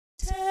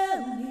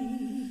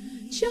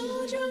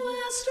JoJo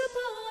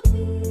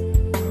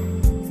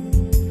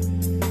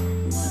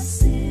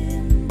what's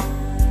in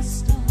the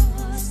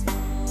stars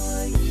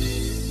for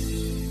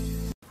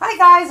you? Hi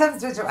guys, I'm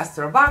JoJo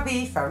Astro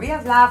Barbie, Fairy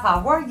of Love.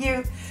 How are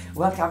you?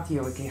 Welcome to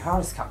your weekly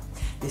horoscope.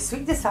 This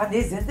week the sun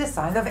is in the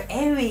sign of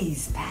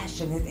Aries,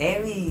 passionate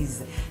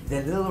Aries,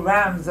 the little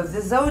rams of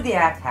the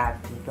zodiac.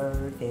 Happy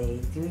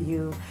birthday to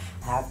you,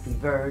 happy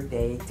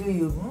birthday to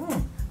you.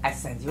 I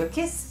send you a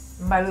kiss,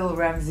 my little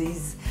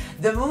Ramses.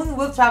 The moon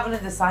will travel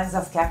in the signs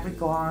of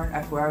Capricorn,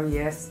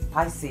 Aquarius,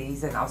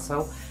 Pisces, and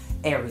also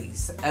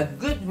Aries. A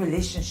good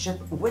relationship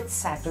with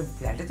Saturn,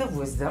 planet of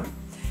wisdom,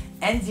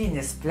 and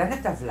Venus,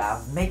 planet of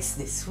love, makes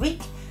this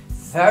week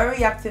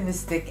very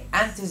optimistic,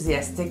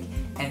 enthusiastic,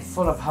 and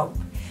full of hope.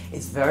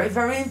 It's very,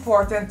 very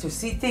important to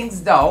see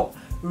things though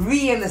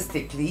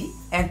realistically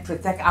and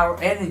protect our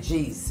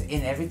energies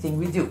in everything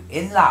we do,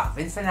 in love,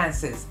 in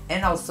finances,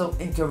 and also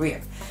in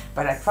career.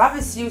 But I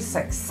promise you,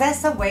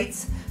 success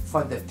awaits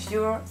for the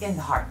pure in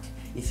heart.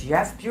 If you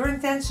have pure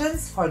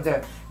intentions for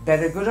the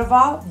better good of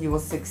all, you will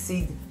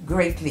succeed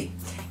greatly.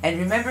 And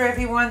remember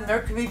everyone,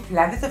 Mercury,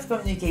 planet of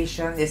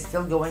communication, is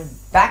still going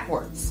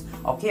backwards,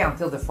 okay,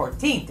 until the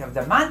 14th of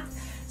the month.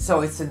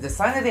 So it's in the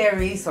sign of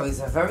Aries, so it's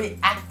a very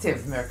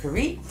active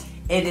Mercury,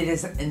 and it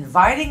is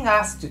inviting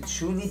us to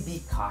truly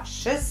be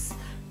cautious,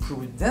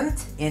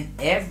 prudent in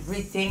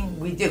everything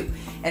we do,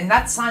 and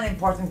not sign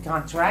important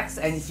contracts.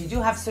 And if you do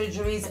have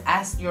surgeries,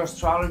 ask your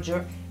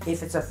astrologer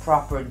if it's a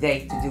proper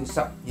day to do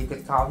so. You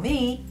could call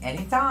me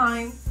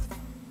anytime.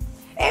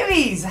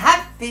 Aries,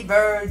 happy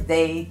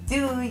birthday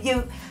to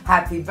you.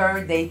 Happy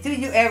birthday to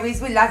you,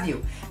 Aries. We love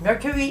you.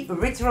 Mercury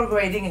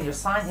retrograding in your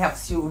sign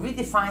helps you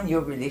redefine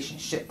your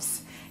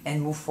relationships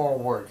and move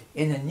forward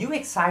in a new,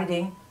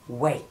 exciting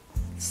way.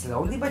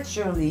 Slowly but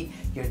surely,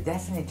 you're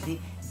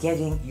definitely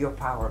getting your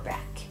power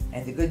back.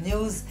 And the good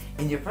news,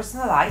 in your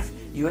personal life,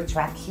 you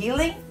attract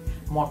healing,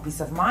 more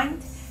peace of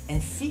mind,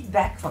 and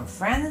feedback from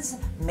friends,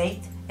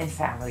 mate, and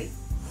family.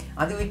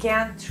 On the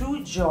weekend,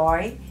 true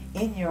joy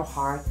in your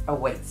heart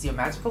awaits. Your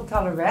magical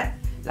color red,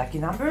 lucky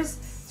numbers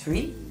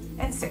 3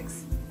 and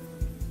 6.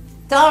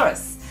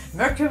 Taurus,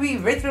 Mercury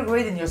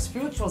retrograde in your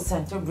spiritual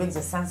center brings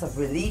a sense of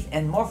relief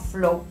and more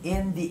flow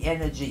in the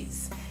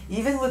energies.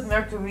 Even with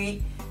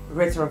Mercury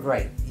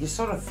retrograde, you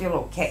sort of feel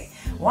okay.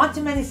 Want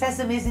to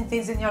manifest amazing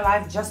things in your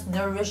life? Just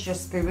nourish your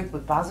spirit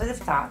with positive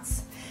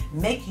thoughts.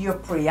 Make your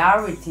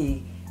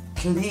priority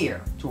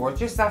clear towards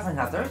yourself and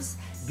others.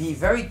 Be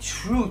very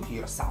true to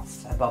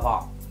yourself above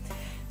all.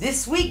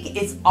 This week,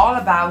 it's all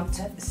about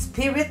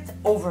spirit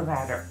over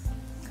matter.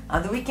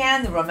 On the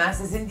weekend,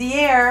 romance is in the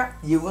air.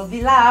 You will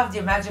be loved.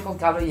 Your magical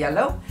color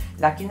yellow.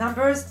 Lucky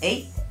numbers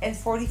 8 and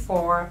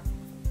 44.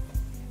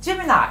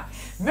 Gemini,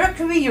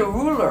 Mercury, your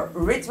ruler,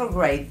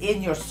 retrograde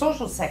in your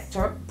social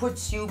sector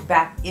puts you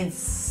back in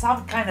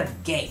some kind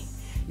of game.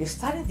 You're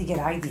starting to get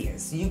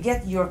ideas. You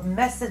get your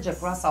message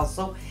across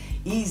also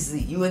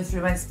easily. You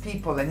influence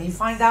people and you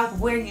find out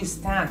where you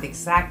stand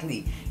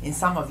exactly in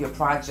some of your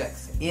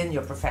projects, in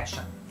your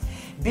profession.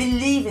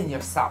 Believe in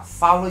yourself,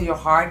 follow your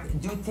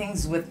heart, do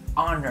things with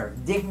honor,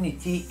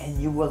 dignity,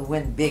 and you will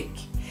win big.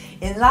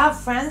 In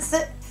love, friends,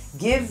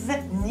 give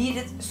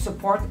needed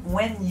support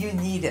when you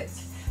need it.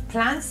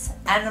 Plants,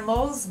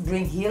 animals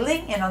bring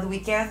healing, and on the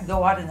weekend,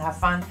 go out and have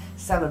fun,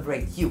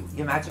 celebrate you.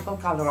 Your magical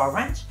color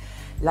orange,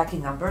 lucky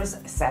numbers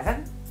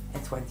 7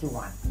 and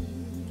 21.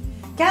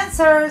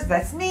 Cancers,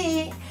 that's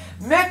me.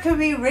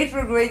 Mercury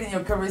retrograde in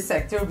your career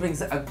sector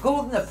brings a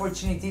golden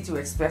opportunity to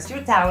express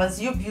your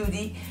talents, your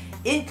beauty,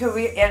 in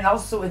career and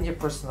also in your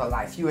personal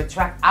life. You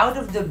attract out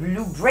of the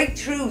blue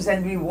breakthroughs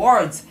and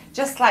rewards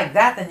just like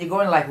that, and you're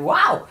going like,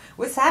 wow,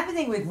 what's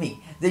happening with me?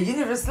 The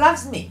universe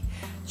loves me.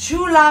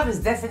 True love is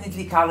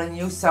definitely calling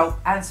you, so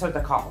answer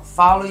the call.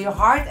 Follow your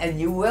heart and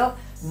you will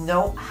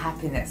know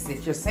happiness.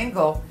 If you're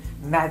single,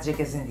 magic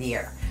is in the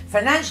air.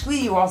 Financially,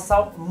 you're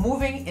also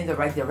moving in the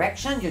right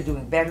direction. You're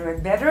doing better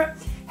and better.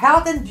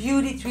 Health and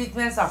beauty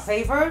treatments are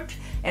favored,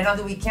 and on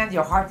the weekend,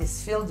 your heart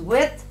is filled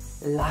with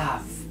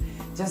love.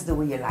 Just the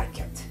way you like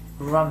it.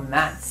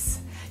 Romance.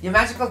 Your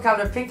magical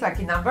color pink,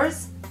 lucky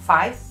numbers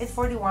 5 and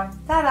 41.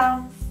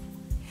 Ta-da!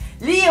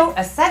 Leo,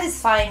 a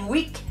satisfying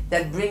week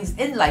that brings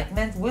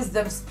enlightenment,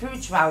 wisdom,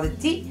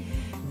 spirituality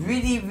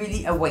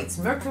really awaits.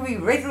 Mercury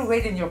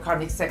retrograde in your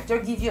karmic sector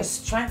give you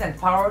strength and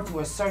power to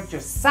assert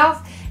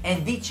yourself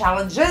and beat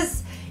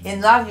challenges.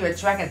 In love, you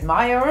attract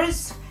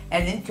admirers,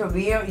 and in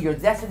career, you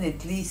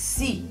definitely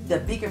see the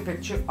bigger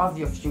picture of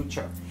your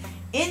future.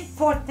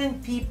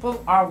 Important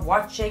people are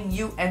watching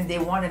you and they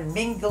want to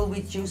mingle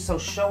with you, so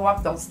show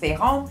up, don't stay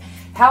home.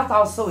 Health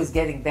also is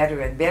getting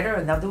better and better,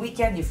 and on the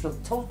weekend you feel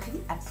totally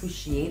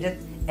appreciated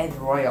and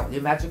royal.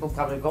 Your magical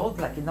color gold,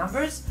 lucky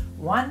numbers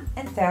 1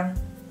 and 10.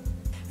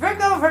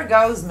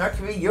 Virgos,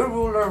 Mercury, your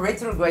ruler,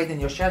 retrograde in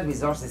your shared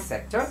resources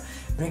sector,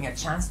 bring a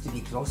chance to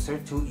be closer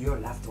to your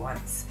loved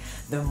ones.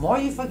 The more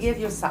you forgive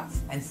yourself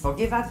and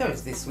forgive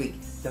others this week,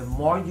 the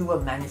more you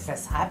will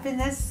manifest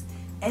happiness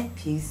and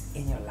peace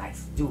in your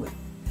life. Do it.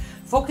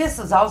 Focus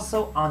is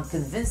also on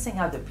convincing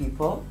other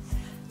people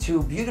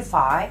to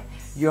beautify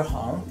your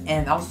home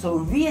and also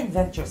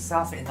reinvent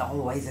yourself in all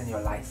ways in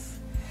your life.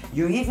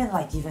 You're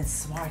even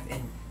smart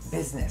in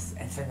business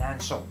and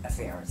financial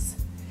affairs.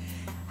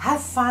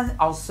 Have fun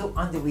also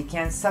on the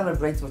weekend,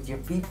 celebrate with your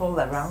people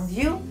around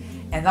you,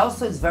 and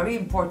also it's very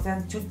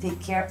important to take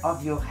care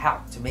of your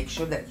health, to make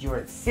sure that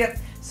you're fit.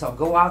 So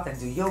go out and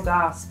do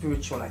yoga,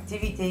 spiritual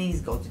activities,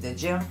 go to the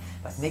gym,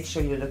 but make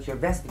sure you look your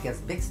best because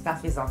big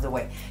stuff is on the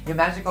way. Your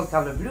magical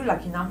color blue,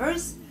 lucky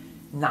numbers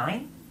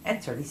 9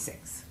 and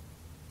 36.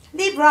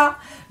 Libra,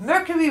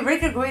 Mercury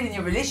retrograde in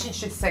your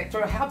relationship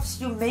sector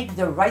helps you make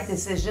the right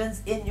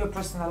decisions in your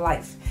personal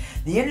life.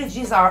 The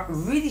energies are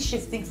really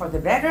shifting for the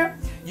better.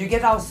 You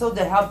get also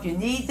the help you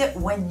need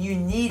when you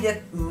need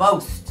it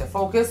most. The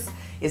focus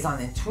is on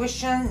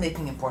intuition,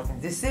 making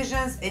important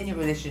decisions in your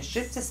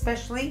relationships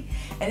especially.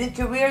 And in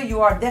career,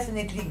 you are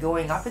definitely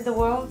going up in the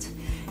world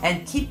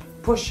and keep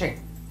pushing.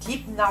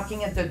 Keep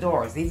knocking at the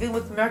doors. Even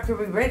with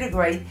Mercury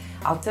retrograde,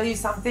 I'll tell you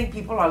something,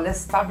 people are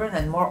less stubborn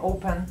and more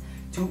open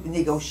to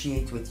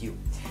negotiate with you.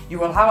 You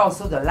will have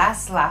also the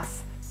last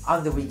laugh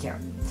on the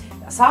weekend.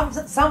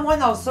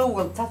 Someone also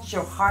will touch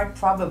your heart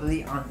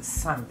probably on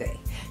Sunday.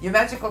 Your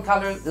magical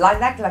color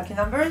lilac, lucky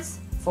numbers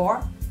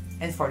 4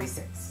 and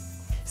 46.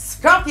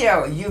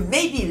 Scorpio, you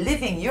may be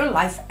living your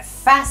life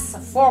fast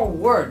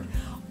forward.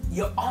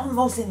 You're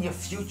almost in your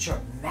future.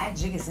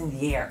 Magic is in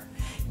the air.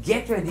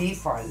 Get ready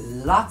for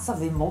lots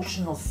of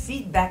emotional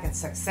feedback and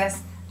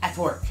success at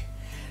work.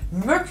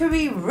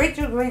 Mercury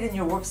retrograde in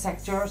your work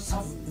sector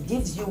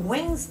gives you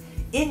wings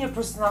in your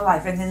personal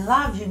life, and in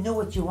love you know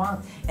what you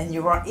want and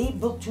you are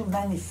able to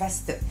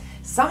manifest it.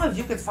 Some of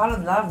you could fall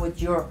in love with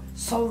your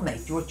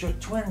soulmate, with your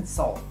twin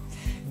soul.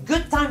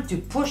 Good time to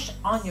push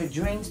on your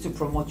dreams, to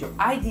promote your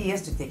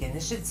ideas, to take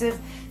initiative,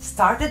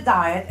 start a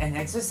diet and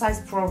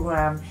exercise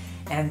program,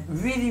 and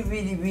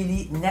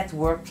really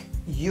network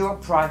your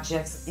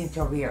projects in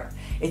career.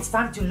 It's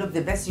time to look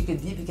the best you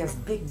could be because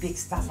big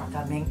stuff are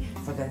coming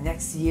for the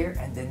next year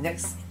and the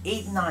next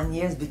 8-9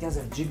 years because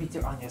of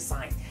Jupiter on your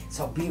sign.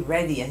 So be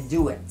ready and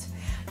do it.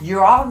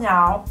 You're all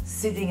now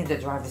sitting in the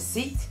driver's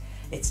seat.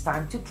 It's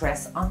time to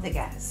press on the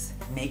gas.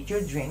 Make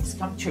your dreams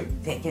come true.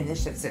 Take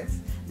initiative.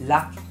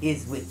 Luck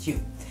is with you.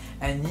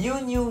 A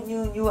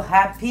new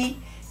happy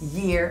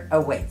year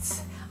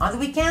awaits. On the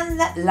weekend,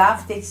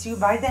 love takes you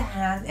by the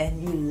hand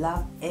and you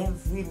love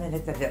every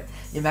minute of it.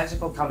 Your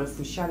magical color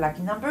fuchsia,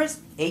 lucky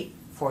numbers 8,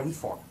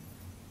 44.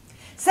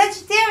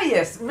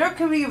 Sagittarius,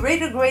 Mercury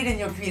retrograde in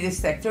your creative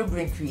sector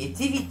bring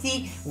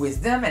creativity,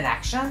 wisdom, and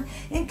action.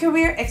 In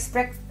career,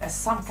 expect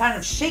some kind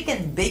of shake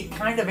and bake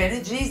kind of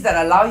energies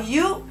that allow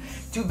you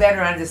to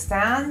better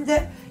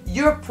understand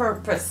your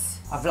purpose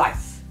of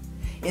life.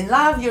 In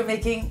love, you're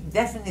making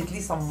definitely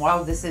some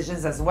wild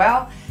decisions as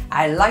well.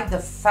 I like the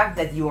fact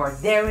that you are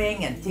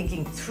daring and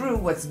thinking through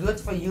what's good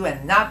for you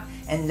and not,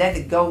 and let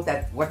it go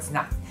that what's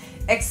not.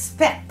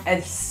 Expect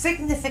a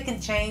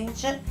significant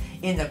change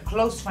in a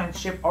close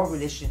friendship or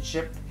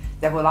relationship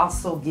that will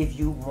also give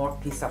you more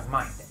peace of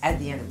mind at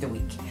the end of the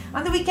week.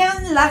 On the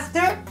weekend,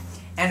 laughter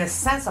and a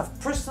sense of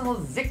personal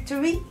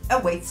victory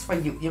awaits for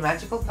you. Your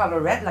magical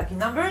color red, lucky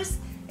numbers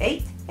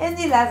 8 and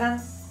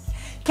 11.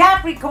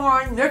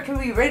 Capricorn,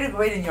 Mercury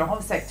retrograde in your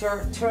home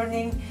sector,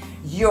 turning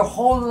your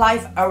whole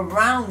life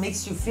around,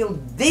 makes you feel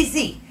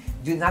dizzy.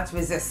 Do not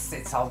resist.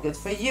 It's all good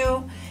for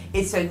you.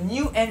 It's a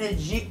new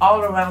energy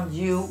all around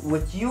you,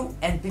 with you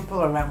and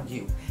people around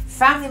you.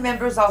 Family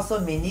members also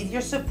may need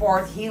your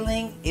support.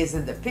 Healing is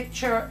in the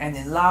picture, and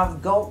in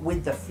love, go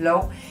with the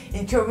flow.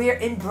 In career,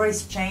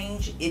 embrace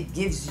change. It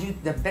gives you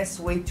the best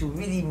way to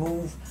really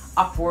move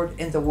upward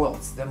in the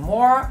world. The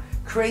more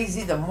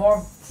crazy, the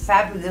more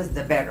fabulous,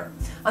 the better.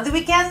 On the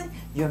weekend,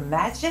 your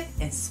magic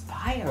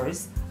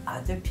inspires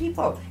other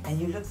people, and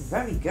you look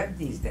very good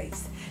these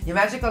days. Your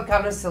magical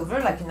color silver,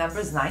 lucky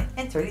numbers 9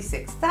 and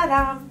 36.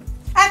 Ta-da!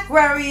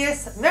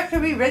 Aquarius,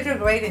 Mercury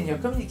retrograde in your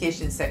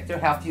communication sector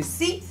help you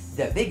see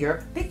the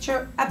bigger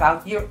picture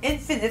about your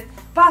infinite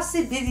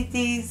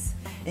possibilities.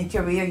 In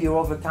career, you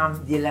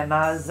overcome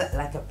dilemmas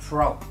like a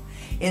pro.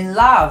 In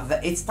love,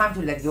 it's time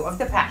to let go of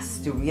the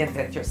past to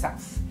reinvent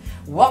yourself.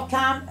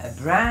 Welcome a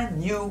brand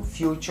new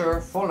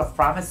future full of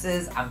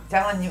promises. I'm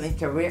telling you, in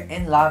career,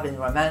 in love, in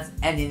romance,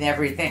 and in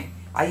everything.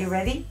 Are you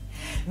ready?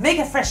 Make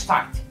a fresh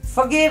start.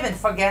 Forgive and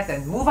forget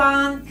and move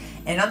on.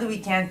 And on the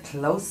weekend,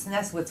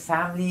 closeness with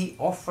family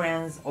or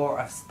friends or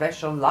a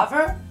special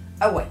lover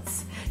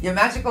awaits. Your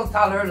magical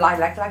color,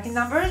 lilac, lucky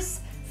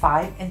numbers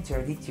 5 and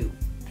 32.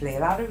 Play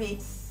lottery.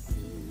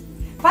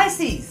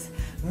 Pisces,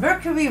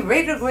 Mercury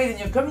retrograde in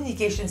your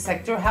communication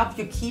sector help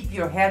you keep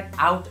your head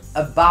out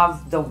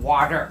above the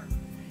water.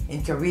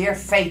 In career,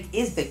 faith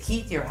is the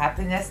key to your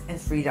happiness and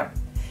freedom.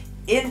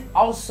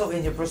 Also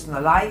in your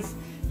personal life,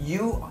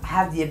 you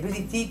have the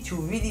ability to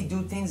really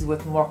do things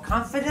with more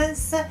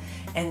confidence,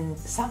 and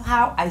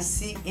somehow I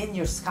see in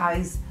your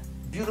skies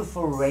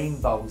beautiful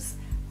rainbows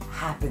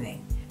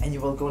happening, and you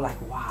will go like,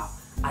 wow,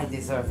 I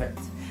deserve it.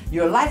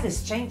 Your life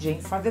is changing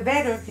for the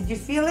better. Could you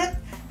feel it?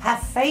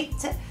 Have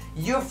faith.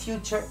 Your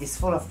future is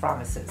full of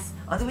promises.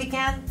 On the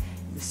weekend,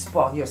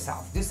 spoil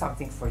yourself. Do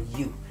something for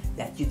you.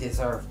 that you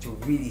deserve to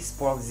really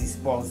spoil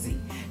Z.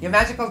 Your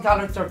magical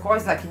color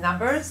turquoise, lucky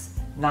numbers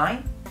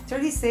 9,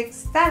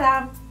 36,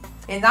 ta-da!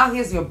 And now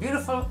here's your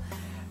beautiful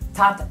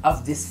thought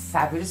of this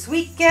fabulous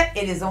week.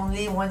 It is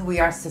only when we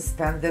are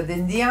suspended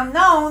in the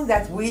unknown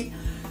that we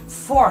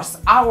force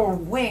our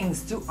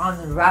wings to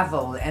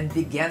unravel and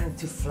begin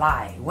to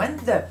fly.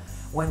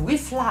 When we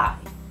fly,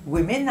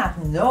 we may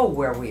not know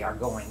where we are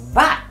going,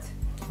 but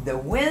the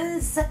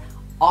winds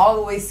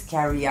always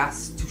carry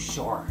us to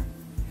shore.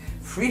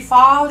 Free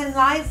fall in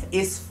life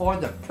is for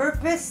the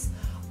purpose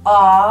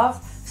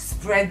of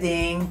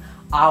spreading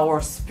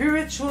our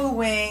spiritual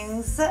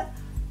wings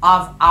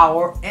of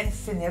our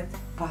infinite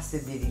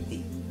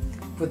possibility.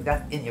 Put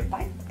that in your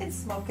pipe and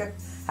smoke it.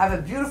 Have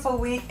a beautiful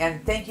week,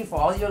 and thank you for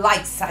all your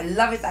likes. I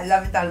love it, I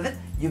love it, I love it.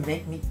 You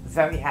make me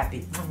very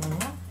happy.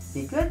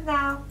 Be good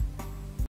now.